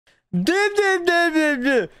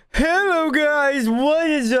Hello guys, what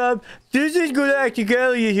is up? This is Galactic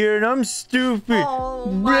Elliot here, and I'm stupid. Oh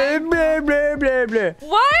blah, blah, blah, blah, blah.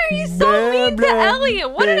 Why are you so mean to Elliot?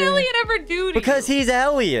 What did Elliot ever do to you? Because he's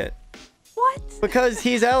Elliot. What? Because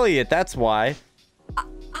he's Elliot, that's why.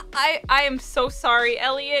 I am so sorry,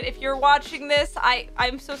 Elliot. If you're watching this,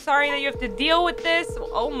 I'm so sorry that you have to deal with this.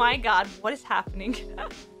 Oh my god, what is happening?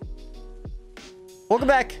 Welcome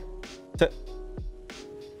back to...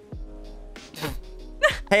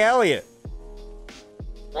 Hey, Elliot.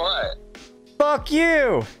 What? Fuck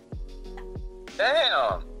you.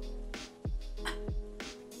 Damn.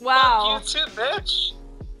 Wow. Fuck you too, bitch.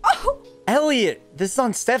 Oh. Elliot, this is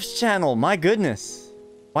on Steph's channel. My goodness.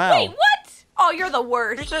 Wow. Wait, what? Oh, you're the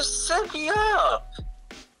worst. You just set me up.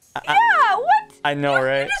 Yeah, what? I know,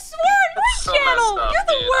 right? You just swore on my So channel. messed up, You're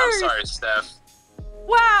the dude. worst. I'm sorry, Steph.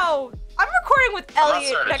 Wow. I'm recording with I'm not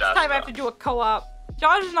Elliot sorry to next Josh, time I have though. to do a co-op.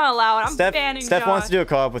 Josh is not allowed. I'm banning Steph Josh. wants to do a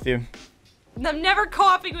co-op with you. I'm never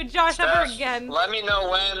co-oping with Josh ever Steph, again. let me know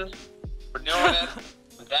when. We're doing it.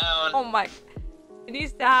 I'm down. Oh my. It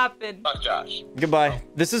needs to happen. Fuck Josh. Goodbye.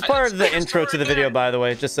 This is I part didn't of the say his intro story to the video, again. by the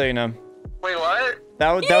way, just so you know. Wait, what?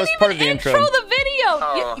 That was You that didn't was even part of the intro. the video.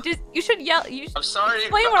 Oh. You should yell. I'm sorry.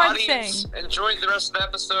 Explain the what I'm audience saying. enjoyed the rest of the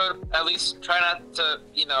episode. At least try not to,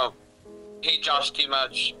 you know, hate Josh too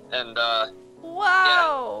much. And,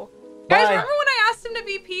 Wow. Bye. Guys, remember when I asked him to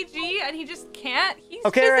be PG and he just can't? He's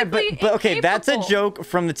Okay, right, physically but okay, that's a incapable. joke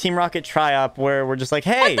from the Team Rocket try-up where we're just like,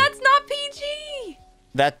 hey, But that's not PG.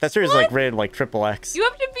 that series is like rated like XXX. You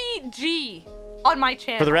have to be G on my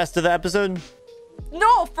channel. For the rest of the episode?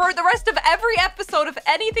 No, for the rest of every episode of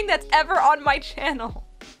anything that's ever on my channel.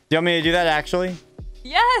 Do you want me to do that actually?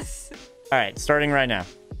 Yes. All right, starting right now.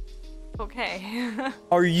 Okay.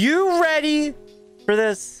 Are you ready for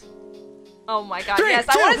this? Oh my god, 3, yes.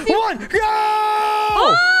 2, I want to see. 1, go!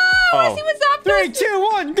 Oh, I want to see what's up. 3, 2,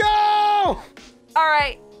 1, go! All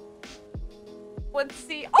right. Let's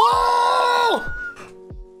see. Oh!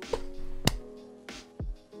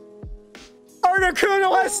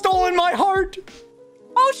 Articuno has stolen my heart!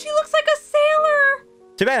 Oh, she looks like a sailor.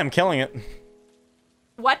 Too bad I'm killing it. I'm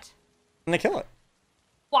What? gonna kill it.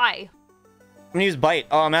 Why? I'm gonna use bite.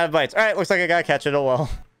 Oh, I'm out of bites. All right, looks like I gotta catch it. Oh well.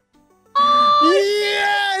 Oh,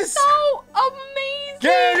 Yes! so amazing.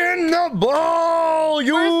 Get in the ball,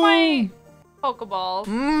 you! Where's my Pokeball?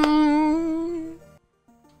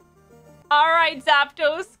 All right,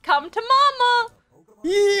 Zapdos, come to Mama.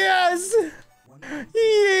 Yes!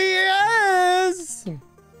 Yes!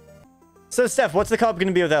 So, Steph, what's the co-op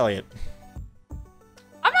gonna be with Elliot?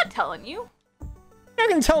 I'm not telling you. You're not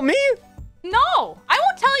gonna tell me? No, I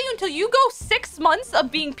won't tell you until you go 6 months of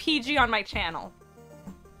being PG on my channel.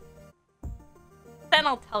 Then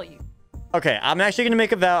I'll tell you. Okay, I'm actually gonna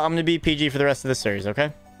make a vow. I'm gonna be PG for the rest of the series,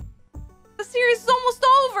 okay? The series is almost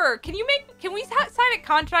over. Can we sign a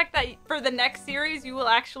contract that for the next series you will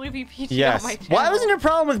actually be PG Yes. on my channel? Why wasn't there a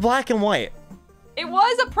problem with black and white? It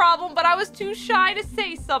was a problem, but I was too shy to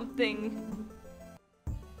say something.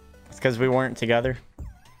 It's because we weren't together.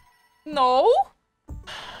 No.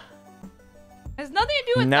 Has nothing to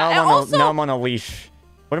do with Now that. I'm And on also, now I'm on a leash.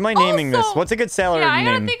 What am I naming this? Also- What's a good sailor yeah, I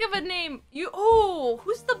gotta name? think of a name.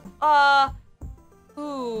 Who's the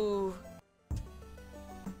ooh.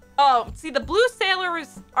 Oh, see, the blue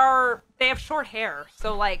sailors they have short hair,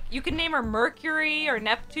 so like you can name her Mercury or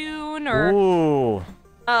Neptune or Ooh.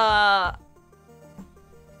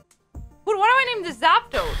 What do I name the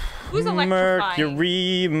Zapdos? Who's electrifying?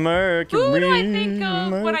 Mercury. Who do I think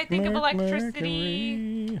of when I think of electricity?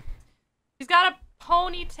 Mercury. He's got a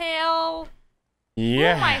ponytail.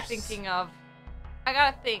 Yes. Who am I thinking of? I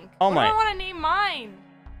gotta think. Oh what my. do I want to name mine?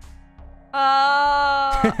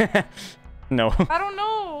 No. I don't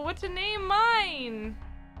know what to name mine.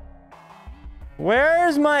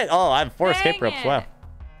 Where's my... Oh, I have 4 Dang escape ropes. it. Wow.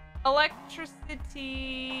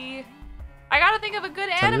 Electricity. I gotta think of a good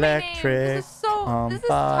anime name. Electric This is so. on This is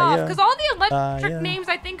fire, tough because all the electric fire. names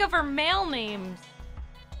I think of are male names.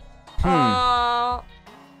 Hmm.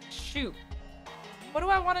 Shoot. What do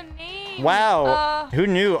I want to name? Wow. Who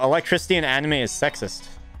knew electricity in anime is sexist?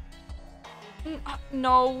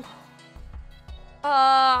 No.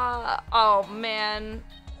 Oh man.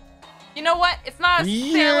 You know what? It's not a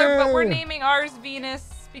sailor, but we're Yeah. naming ours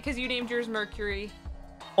Venus because you named yours Mercury.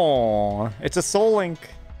 Aw, it's a soul link.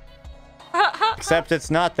 Except it's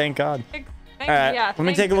not, thank God. Thank, All right, yeah, let me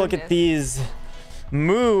thank take a look at goodness. these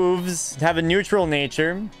moves. Have a neutral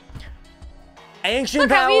nature. Ancient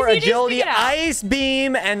Look how power, easy it is to agility, get out. ice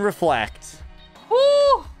beam, and reflect. Woo!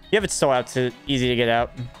 You have it so out to easy to get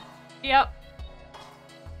out. Yep.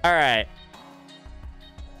 All right.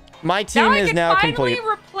 My team is now complete.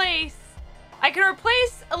 I can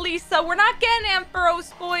replace Elisa. We're not getting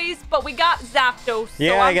Ampharos, boys, but we got Zapdos.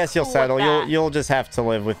 Yeah, so I guess you'll settle. That. You'll just have to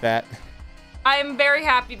live with that. I'm very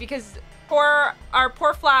happy because our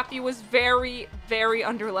poor Flappy was very, very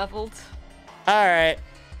underleveled. All right.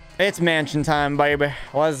 It's mansion time, baby.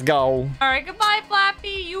 Let's go. All right, goodbye, Flappy.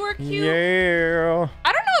 You were cute. Yeah.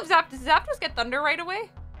 I don't know if does Zapdos get Thunder right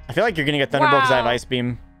away? I feel like you're gonna get Thunderbolt because I have Wow. Ice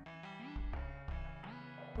Beam.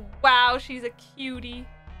 Wow, she's a cutie.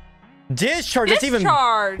 Discharge. That's even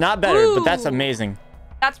Discharge. not better, Ooh. but that's amazing.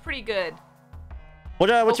 That's pretty good. What's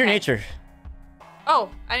your Okay. nature?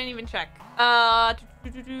 Oh, I didn't even check.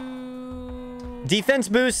 Defense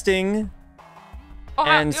boosting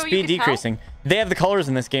and speed decreasing. They have the colors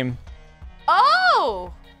in this game.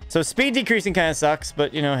 Oh! So speed decreasing kind of sucks,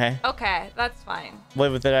 but you know, hey. Okay, that's fine.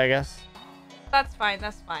 Live with it, I guess. That's fine,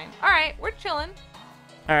 that's fine. All right, we're chilling.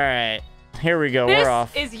 All right. Here we go. This We're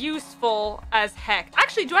off. is useful as heck.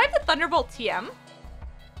 Actually, do I have the Thunderbolt TM?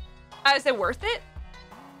 Is it worth it?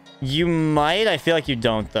 You might. I feel like you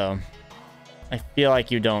don't, though. I feel like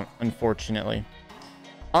you don't, unfortunately.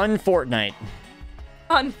 Unfortnite.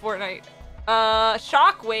 On Fortnite.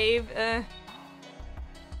 Shockwave.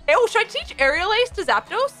 Oh, should I teach Aerial Ace to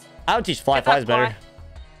Zapdos? I would teach Fly. Get that Fly's better. Fly.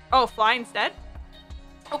 Oh, Fly instead?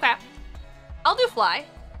 Okay. I'll do Fly.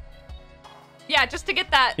 Yeah, just to get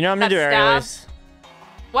that. You know, I'm going to do stab. Aerial Ace.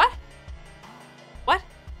 What? What?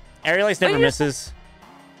 Aerial Ace never misses.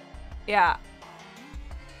 Yeah.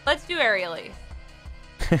 Let's do Aerial Ace.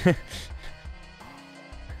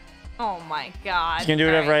 Oh my god. You can do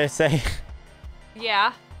whatever I say.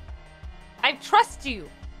 Yeah. I trust you.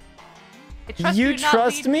 I trust You to not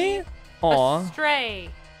trust lead me? Aw. astray.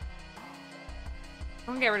 I'm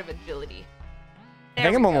gonna get rid of agility. I There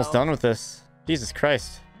think I'm we almost go. done with this. Jesus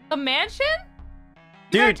Christ. The mansion?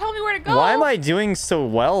 You gotta Dude, tell me where to go. why am I doing so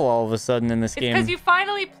well all of a sudden in this It's game? because you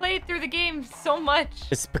finally played through the game so much.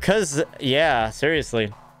 It's because, yeah,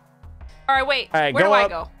 seriously. All right, wait. All right, where go do I up.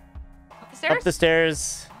 go? Up the stairs? Up the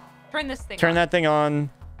stairs. Turn this thing Turn on. that thing on.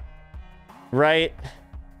 Right.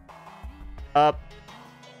 Up.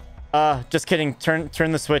 Just kidding. Turn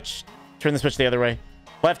the switch. Turn the switch the other way.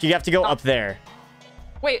 Left. You have to go up there.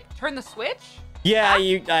 Wait, turn the switch? Yeah,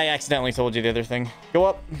 I accidentally told you the other thing. Go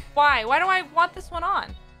up. Why? Why do I want this one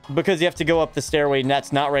on? Because you have to go up the stairway, and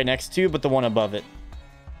that's not right next to you, but the one above it.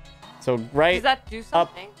 So right. Does that do Up.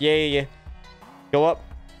 something? Yeah. Go up.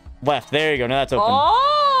 Left. There you go. Now that's open.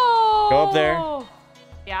 Oh! Go up there.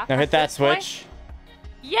 Yeah. Now hit press that this way. switch.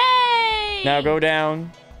 Yay! Now go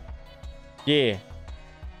down. Yeah.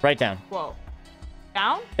 Right down. Whoa.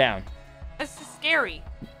 Down? Down. This is scary.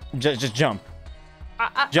 Just jump.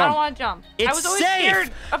 I Jump. don't want to jump. I It's was always safe.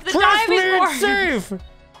 scared of the Trust me, diving it's safe.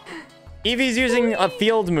 Eevee's using a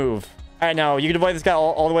field move. All right, now you can avoid this guy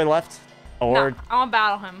all the way left, or No, I want to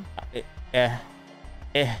battle him.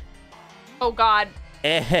 Oh God.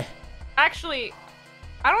 Actually,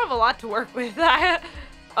 I don't have a lot to work with.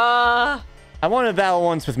 I want to battle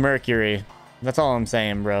once with Mercury. That's all I'm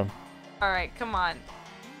saying, bro. All right, come on.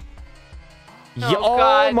 Oh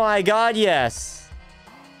God. my God, yes.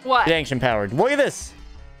 What? Get ancient powered. Look at this.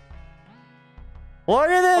 Look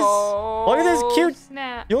at this. Oh, Look at this cute.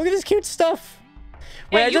 snap. You look at this cute stuff.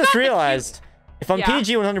 Wait, Yeah, I you just got the realized if I'm Yeah.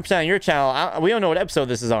 PG 100% on your channel, we don't know what episode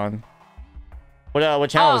this is on. What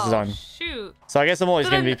channel this is on. Shoot. So I guess I'm always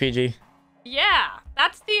So gonna be then- PG. Yeah,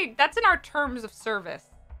 that's in our terms of service.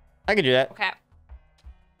 I can do that. Okay.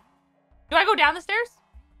 Do I go down the stairs?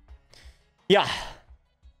 Yeah.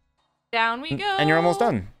 Down we go. And you're almost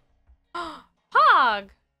done. Hog.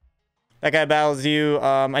 That guy battles you.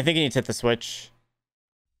 I think you need to hit the switch.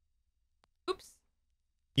 Oops.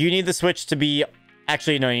 You need the switch to be...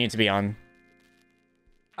 Actually, no, you need to be on.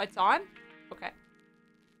 It's on? Okay.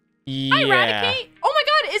 Yeah. Hi, Radicate. Oh my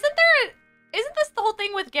God, isn't this the whole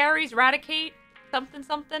thing with Gary's Radicate? Something.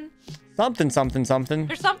 Something.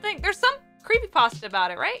 There's some creepypasta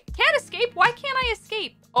about it, right? Can't escape? Why can't I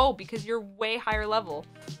escape? Oh, because you're way higher level.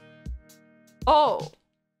 Oh.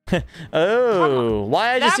 Oh,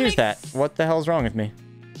 why I just That used that? makes- What the hell's wrong with me?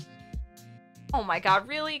 Oh my God,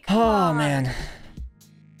 really? Come Oh, on. man.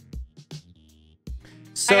 I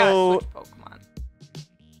So, gotta switch Pokemon.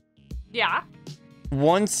 Yeah.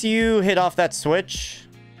 once you hit off that switch,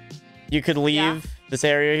 you could leave Yeah. this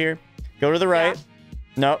area here. Go to the right. Yeah.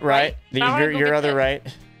 No, right. But I wanna go Your get other the-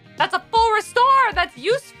 right. That's a full restore. That's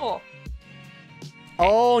useful.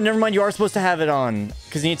 Oh, never mind. You are supposed to have it on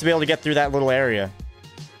because you need to be able to get through that little area.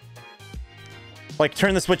 Like,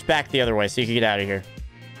 turn the switch back the other way so you can get out of here.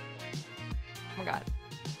 Oh my God.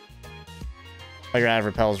 Oh, you're out of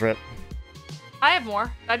repels, rip. I have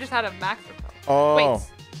more. I just had a max repel. Oh. Wait.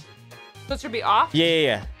 So it should be off?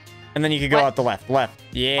 Yeah. And then you could go What? out the left.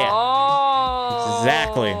 Yeah. Oh.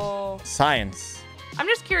 Exactly. Science. I'm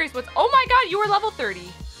just curious what's... Oh my god, you were level 30.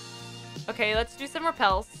 Okay, let's do some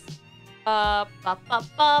repels. Now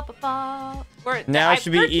it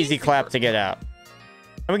should be easy clap to get out.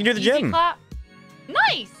 And we can do the easy gym. Clap.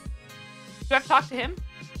 Nice. Do I have to talk to him?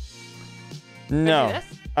 No. Do this?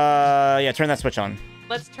 Yeah, turn that switch on.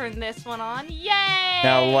 Let's turn this one on. Yay!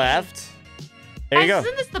 Now left. There you go.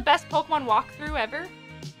 Isn't this the best Pokemon walkthrough ever?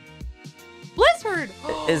 Blizzard!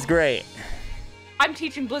 It's great. I'm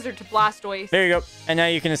teaching Blizzard to Blastoise. There you go. And now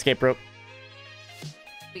you can escape rope.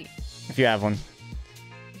 Sweet. If you have one.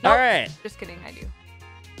 Nope. All right. Just kidding, I do.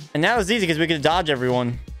 And now it's easy because we can dodge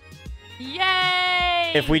everyone.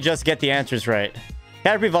 Yay! If we just get the answers right.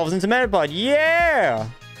 Caterpie evolves into Metapod. Yeah!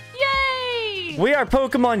 Yay! We are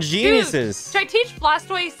Pokemon geniuses. Dude, should I teach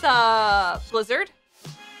Blastoise, Blizzard?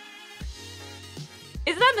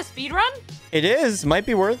 Is that the speed run? It is. Might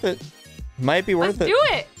be worth it. Might be worth Let's it. do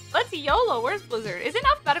it. Let's YOLO. Where's Blizzard? Is it in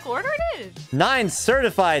alphabetical order? It is. 9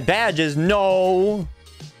 certified badges. No.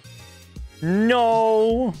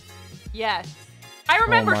 No. Yes. I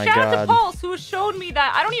remember. my Shout out God. to Pulse, who showed me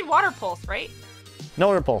that. I don't need water pulse, right? No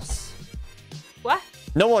water pulse. What?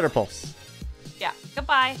 No water pulse. Yeah.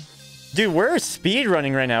 Goodbye. Dude, we're speed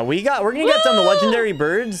running right now. We're gonna get done the legendary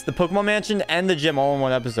birds, the Pokemon Mansion, and the gym all in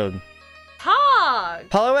one episode. Hog.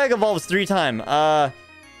 Poliwag evolves 3 times.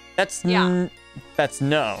 That's Yeah. That's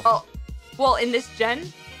no. Oh. Well, in this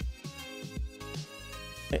gen.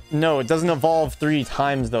 No, it doesn't evolve 3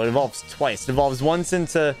 times though. It evolves twice. It evolves once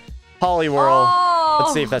into Poliwhirl. Oh.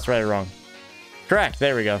 Let's see if that's right or wrong. Correct.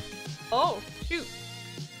 There we go. Oh, shoot.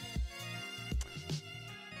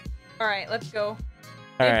 All right, let's go. All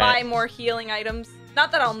And right. buy more healing items.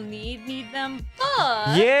 Not that I'll need them,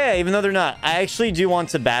 but... Yeah, even though they're not. I actually do want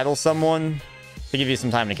to battle someone to give you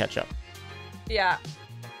some time to catch up. Yeah.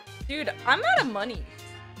 Dude, I'm out of money.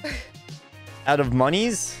 Out of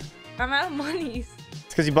monies? I'm out of monies. It's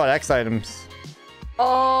because you bought X items.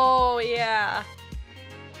 Oh, yeah.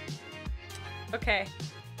 Okay.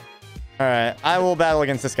 All right, I will battle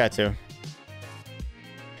against this guy too.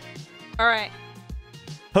 All right.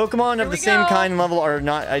 Pokemon Here of we the same go. kind and level are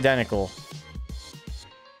not identical.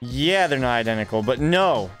 Yeah, they're not identical, but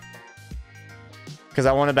no. Because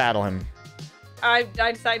I want to battle him. I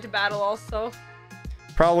decided to battle also.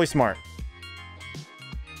 Probably smart.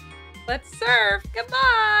 Let's surf.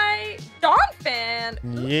 Goodbye. Donphan.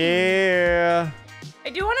 Yeah. I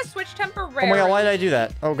do want to switch temporarily. Oh my god, why did I do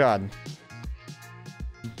that? Oh god.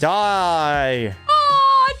 Die.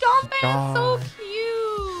 Oh, Donphan's so Die.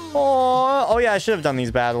 cute. Oh yeah, I should have done these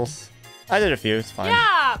battles. I did a few, it's fine.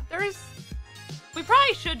 Yeah, we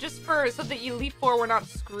probably should just so that Elite Four we're not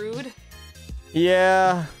screwed.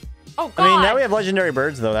 Yeah. Oh god. I mean, now we have legendary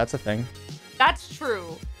birds though, that's a thing. That's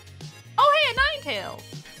true. Oh hey, a Ninetales.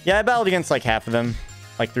 Yeah, I battled against like half of them.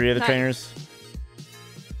 Like 3 of the Nice. trainers.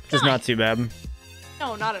 Just not Nice. too bad.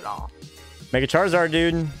 No, not at all. Mega Charizard,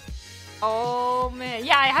 dude. Oh man,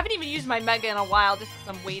 yeah, I haven't even used my Mega in a while just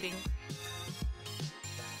because I'm waiting.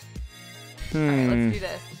 All right, let's do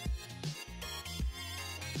this.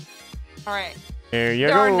 All right. Here you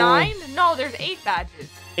There go. are 9? No, there's 8 badges.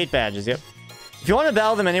 8 badges, yep. If you want to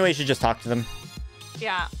battle them anyway, you should just talk to them.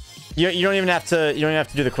 Yeah. You don't even have to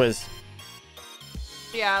do the quiz.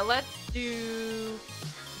 Yeah, let's do...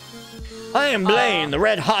 I am Blaine, the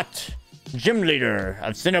red hot gym leader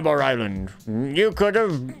of Cinnabar Island. You should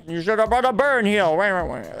have brought a burn here.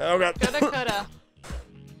 Oh, God. Coulda.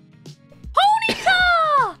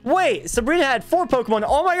 Ponyta! Wait, Sabrina had 4 Pokemon.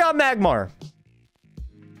 Oh my god, Magmar.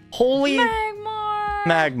 Holy Magmar!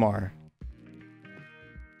 Magmar.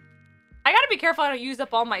 I gotta be careful I don't use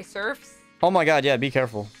up all my surfs. Oh my god, yeah, be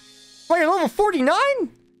careful. Wait, you're level 49?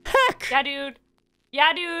 Heck! Yeah, dude.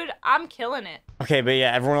 Yeah, dude. I'm killing it. Okay, but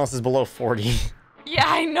yeah, everyone else is below 40. Yeah,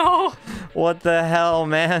 I know. What the hell,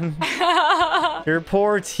 man? Your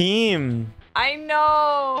poor team. I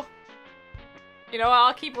know. You know,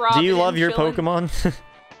 I'll keep robbing. Do you love and your chilling. Pokemon?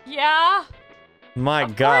 Yeah. My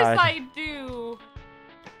Of god. course I do.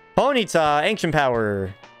 Ponyta, Ancient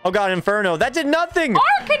Power. Oh god, Inferno. That did nothing!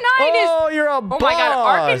 Arcanine Oh, you're a Oh boss! my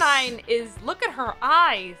god, Arcanine is... Look at her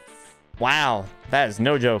eyes. Wow, that is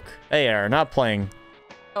no joke. They are not playing.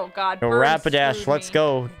 Oh god, Go Bird Rapidash, screwed let's me.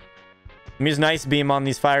 go. Let me use Nice Beam on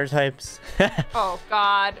these fire types. Oh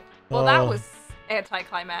god. Well, that Oh. was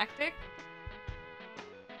anticlimactic.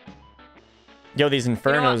 Yo, these You know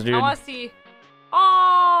Infernos, what? dude. I want to see...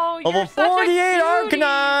 Oh, you're Level such a 48 cutie.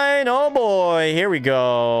 Arcanine! Oh boy, here we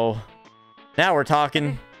go. Now we're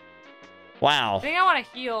talking. I Wow. think I want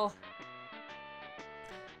to heal.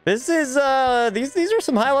 This is these are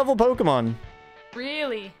some high level Pokemon.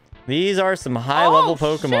 Really? These are some high level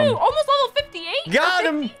Pokemon. Shoot, almost level 58. Got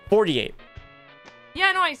him. 48.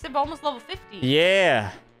 Yeah, no, I said almost level 50.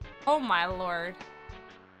 Yeah. Oh my lord.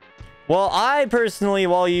 Well, I personally,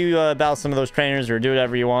 while you battle some of those trainers or do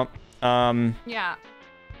whatever you want, yeah,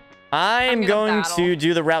 I'm going to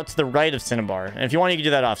do the route to the right of Cinnabar. And if you want, you can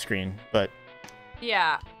do that off screen. But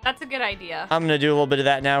yeah, that's a good idea. I'm gonna do a little bit of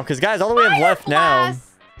that now, because guys, all that we have left now,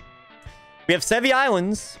 we have Sevi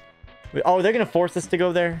Islands. Oh, they're gonna force us to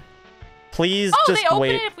go there. Please, just they open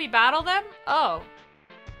wait. it if we battle them. Oh,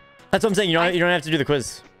 that's what I'm saying. You don't have to do the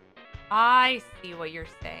quiz. I see what you're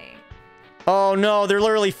saying. Oh no, they're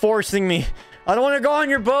literally forcing me. I don't want to go on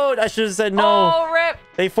your boat. I should have said no. Oh, rip.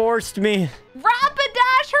 They forced me.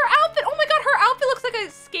 Rapidash, her outfit. Oh my god, her outfit looks like a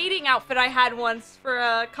skating outfit I had once for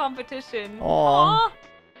a competition. Aww.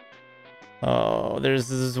 Oh, there's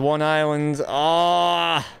this one island.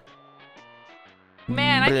 Oh.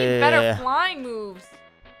 Man, I need better flying moves.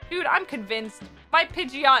 Dude, I'm convinced. My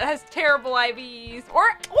Pidgeot has terrible IVs. Or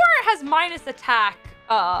it has minus attack.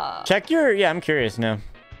 Check your... Yeah, I'm curious now.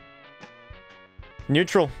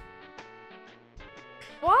 Neutral.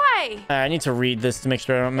 Why? I need to read this to make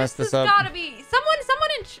sure I don't mess this up. This has gotta be... Someone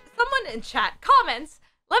in chat, comments,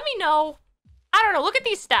 let me know. I don't know, look at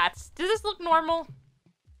these stats. Does this look normal?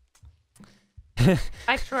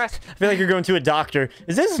 I trust. I feel like you're going to a doctor.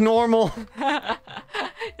 Is this normal? Does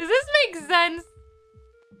this make sense?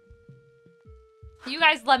 You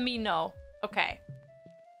guys let me know. Okay.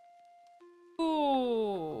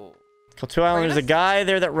 Ooh. Kaltu Island, there's a guy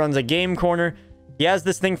there that runs a game corner. He has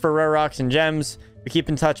this thing for rare rocks and gems. We keep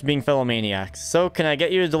in touch being fellow maniacs. So can I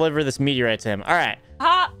get you to deliver this meteorite to him? All right.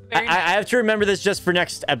 Very nice. I have to remember this just for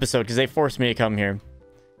next episode because they forced me to come here.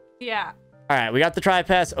 Yeah. All right, we got the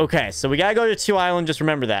tri-pass. Okay, so we gotta go to 2 Island. Just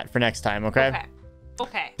remember that for next time, okay? Okay.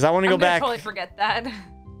 Okay. Because I want to go back. I totally forget that.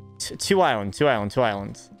 2 Island, 2 Island, 2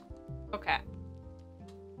 Islands. Okay.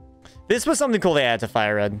 This was something cool they added to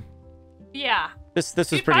Fire Red. Yeah. This was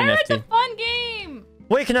pretty nifty. Fire Red's a fun game.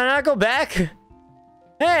 Wait, can I not go back?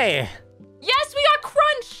 Hey. Yes, we got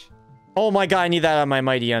Crunch. Oh my god, I need that on my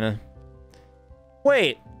Mightyena.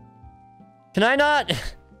 Wait. Can I not?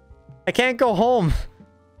 I can't go home.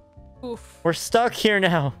 Oof. We're stuck here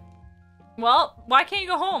now. Well, why can't you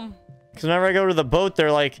go home? Because whenever I go to the boat,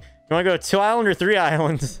 they're like, you want to go to 2 Island or 3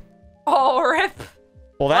 Islands? Oh, rip.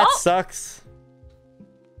 Well, that sucks.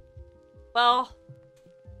 Well.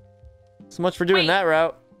 So much for doing that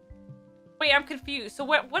route. Wait, I'm confused. So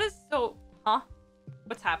what is huh?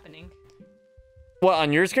 What's happening? What,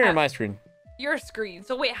 on your screen or my screen? Your screen.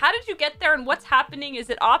 So wait, how did you get there and what's happening? Is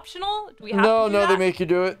it optional? Do we have No, to do no, that? they make you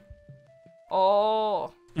do it.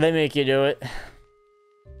 Oh. They make you do it.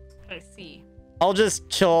 I see. I'll just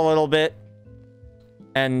chill a little bit.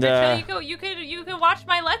 And you can watch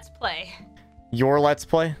my Let's Play. Your Let's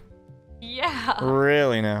Play? Yeah.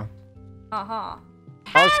 Really now? Uh-huh.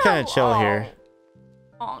 I'll just kind of chill here.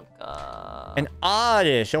 Honka. An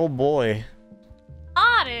Oddish, oh boy.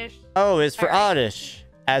 Oddish. Oh, it's for Oddish.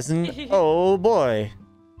 As in, oh boy.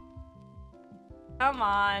 Come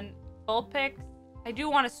on. Vulpix. I do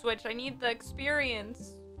want to switch. I need the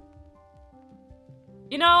experience.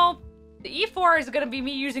 You know, the E4 is going to be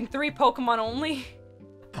me using 3 Pokemon only.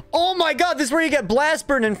 Oh my god, this is where you get Blast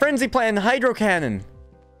Burn and Frenzy Plant and Hydro Cannon.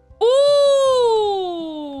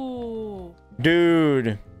 Ooh.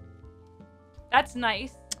 Dude. That's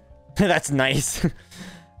nice. That's nice.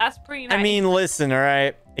 That's pretty nice. I mean, listen,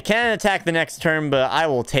 alright? It can't attack the next turn, but I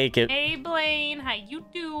will take it. Hey, Blaine. How you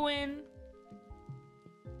doing?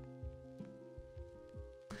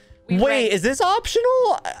 Wait, is this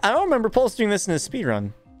optional? I don't remember Pulse doing this in his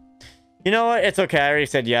speedrun. You know what? It's okay. I already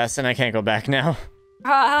said yes, and I can't go back now.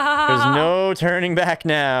 There's no turning back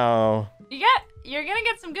now. You're gonna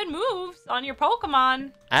get some good moves on your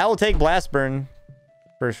Pokemon. I will take Blast Burn.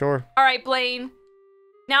 For sure. All right, Blaine.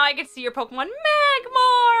 Now I can see your Pokemon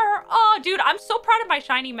Magmar. Oh, dude, I'm so proud of my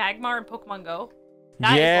shiny Magmar in Pokemon Go.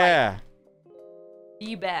 That is like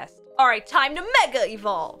the best. All right, time to Mega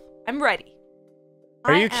Evolve. I'm ready.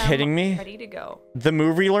 Are you kidding me? Ready to go. The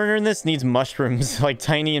move relearner in this needs mushrooms, like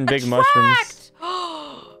tiny and big mushrooms.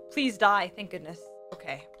 Please die. Thank goodness.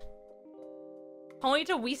 Okay. Only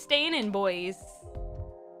till we staying in, boys.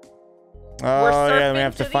 Oh, yeah, then we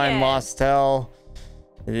have to find Lost Hell.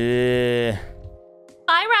 Hi,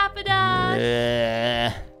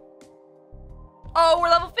 Rapidash. Oh, we're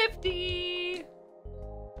level 50.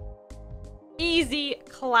 Easy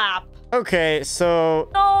clap. Okay, so...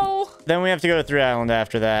 No. Then we have to go to 3 Island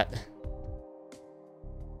after that.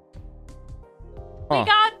 We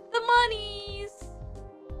got the monies.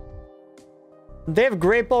 They have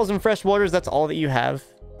great balls and fresh waters. That's all that you have.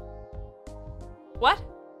 What?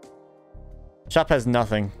 Shop has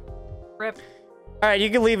nothing. Rip. All right, you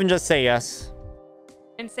can leave and just say yes.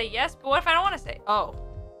 And say yes, but what if I don't want to say? Oh.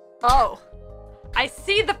 Oh. I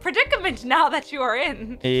see the predicament now that you are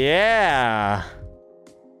in. Yeah.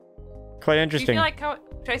 Quite Do you interesting. feel like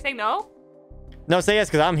should I say no? No, say yes,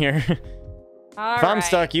 because I'm here. All If I'm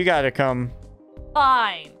stuck, you gotta come.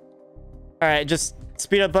 Fine. All right, just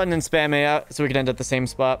speed up button and spam A out so we can end at the same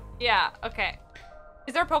spot. Yeah, okay.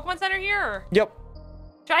 Is there a Pokemon Center here? Or Yep.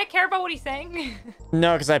 should I care about what he's saying?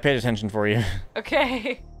 No, because I paid attention for you.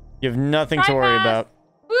 Okay. You have nothing to worry about.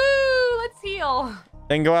 Woo! Let's heal.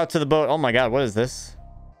 Then go out to the boat. Oh my god, what is this?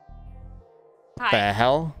 Hi. The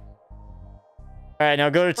hell? Alright, now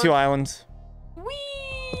go to 2 islands. Whee!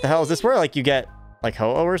 What the hell? Is this where, like, you get, like,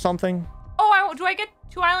 Ho-Oh or something? Oh, do I get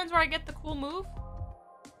 2 islands where I get the cool move?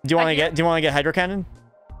 Do you want to get Hydro Cannon?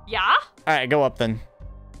 Yeah? Alright, go up then.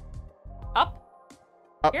 Up?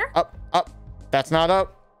 Up, Here? up. That's not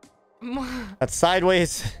up. That's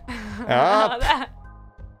sideways. Up.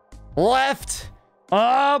 Left.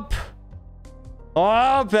 Up.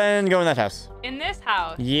 Up, and go in that house. In this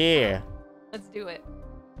house? Yeah. Let's do it.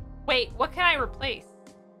 Wait, what can I replace?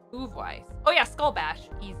 Move-wise. Oh yeah, Skull Bash.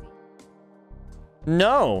 Easy.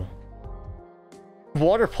 No.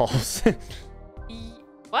 Water Pulse.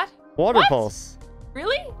 What? Water What? Pulse.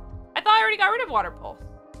 Really? I thought I already got rid of Water Pulse.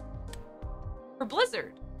 For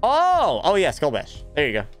Blizzard. Oh yeah, Skull Bash. There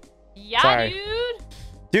you go. Yeah, Sorry. dude.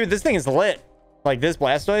 Dude, this thing is lit. Like this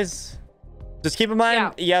Blastoise. Just keep in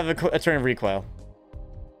mind, you have a turn of recoil.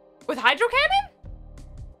 With Hydro Cannon?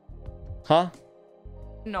 Huh?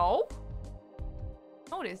 No.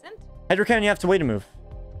 No, it isn't. Hydro Cannon, you have to wait to move.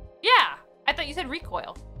 Yeah. I thought you said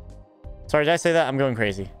recoil. Sorry, did I say that? I'm going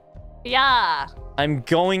crazy. Yeah. I'm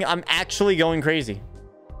actually going crazy.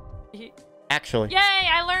 Actually. Yay,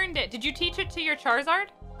 I learned it. Did you teach it to your Charizard?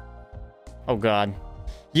 Oh, God.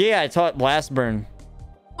 Yeah, I taught Blast Burn.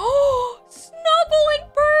 Oh, Snubble in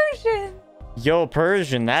Persian. Yo,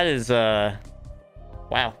 Persian, that is,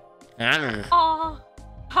 wow. Aw.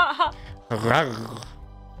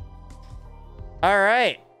 All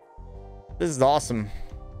right. This is awesome.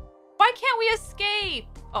 Why can't we escape?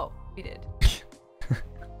 Oh, we did.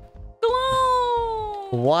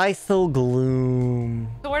 Gloom. Why so gloom?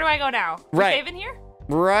 So where do I go now? Right. Save in here?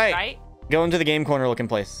 Right. Right. Go into the game corner looking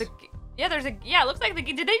place. Yeah, it looks like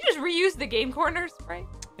did they just reuse the game corner spray?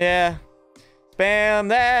 Yeah. Spam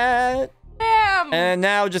that. Bam. And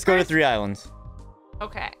now just go to 3 islands.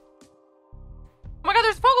 Okay. Oh my god,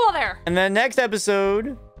 there's a Pokeball there. And then next episode.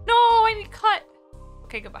 No, I need cut.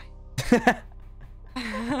 Okay, goodbye.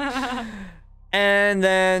 And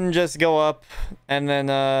then just go up. And then,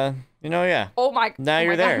 yeah. Oh my. Now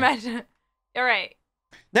you're there. All right.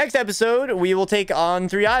 Next episode, we will take on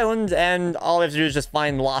 3 islands. And all we have to do is just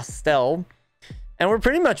find Lost Stell. And we're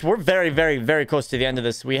very, very, very close to the end of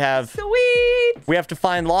this. We have to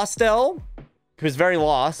find Lost Stell, who's very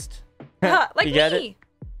lost. Like you get me.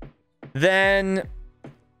 it? Then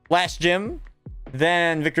Last Gym.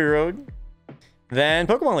 Then Victory Road. Then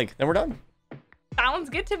Pokemon League. Then we're done. Sounds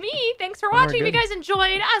good to me. Thanks for watching. If you guys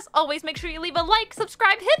enjoyed, as always, make sure you leave a like,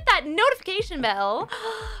 subscribe, hit that notification bell,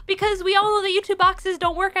 because we all know the YouTube boxes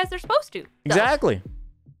don't work as they're supposed to. So, Exactly.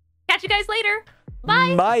 catch you guys later.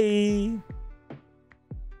 Bye. Bye.